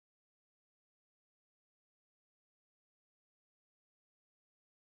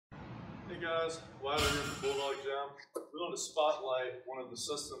guys? Wyley here from Bulldog Gym. We want to spotlight one of the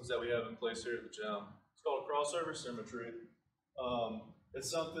systems that we have in place here at the gym. It's called Crossover Symmetry. It's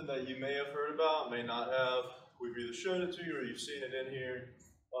something that you may have heard about, may not have. We've either showed it to you or you've seen it in here.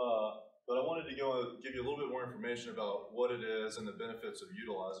 But I wanted to give you a little bit more information about what it is and the benefits of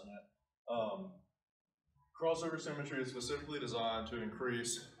utilizing it. Crossover Symmetry is specifically designed to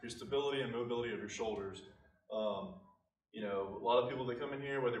increase your stability and mobility of your shoulders. You know, a lot of people that come in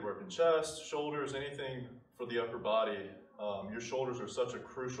here, whether you're working chest, shoulders, anything for the upper body, your shoulders are such a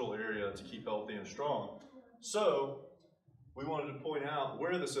crucial area to keep healthy and strong. So we wanted to point out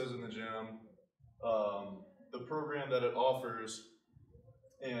where this is in the gym, the program that it offers,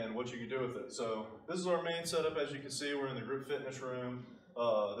 and what you can do with it. So this is our main setup. As you can see, we're in the group fitness room.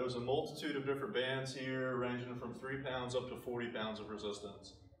 There's a multitude of different bands here, ranging from 3 pounds up to 40 pounds of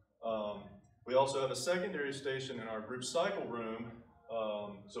resistance. We also have a secondary station in our group cycle room.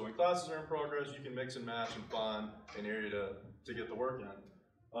 So when classes are in progress, you can mix and match and find an area to get the work in.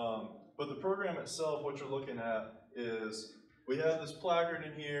 But the program itself, what you're looking at is, we have this placard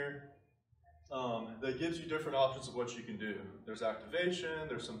in here that gives you different options of what you can do. There's activation,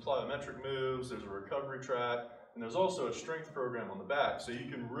 there's some plyometric moves, there's a recovery track, and there's also a strength program on the back. So you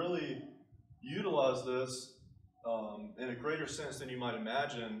can really utilize this in a greater sense than you might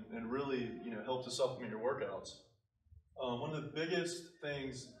imagine, and really, help to supplement your workouts. One of the biggest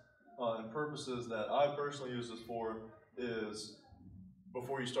things and purposes that I personally use this for is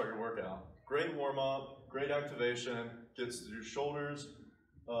before you start your workout. Great warm-up, great activation, gets your shoulders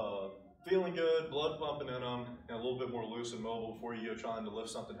feeling good, blood pumping in them, and a little bit more loose and mobile before you go trying to lift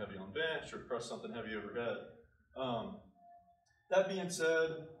something heavy on bench or press something heavy overhead. That being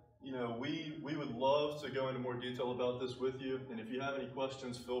said, we would love to go into more detail about this with you, and if you have any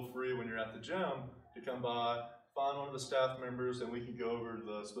questions, feel free when you're at the gym to come by, find one of the staff members, and we can go over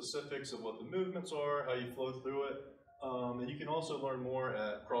the specifics of what the movements are, how you flow through it, and you can also learn more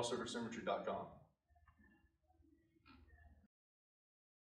at crossoversymmetry.com.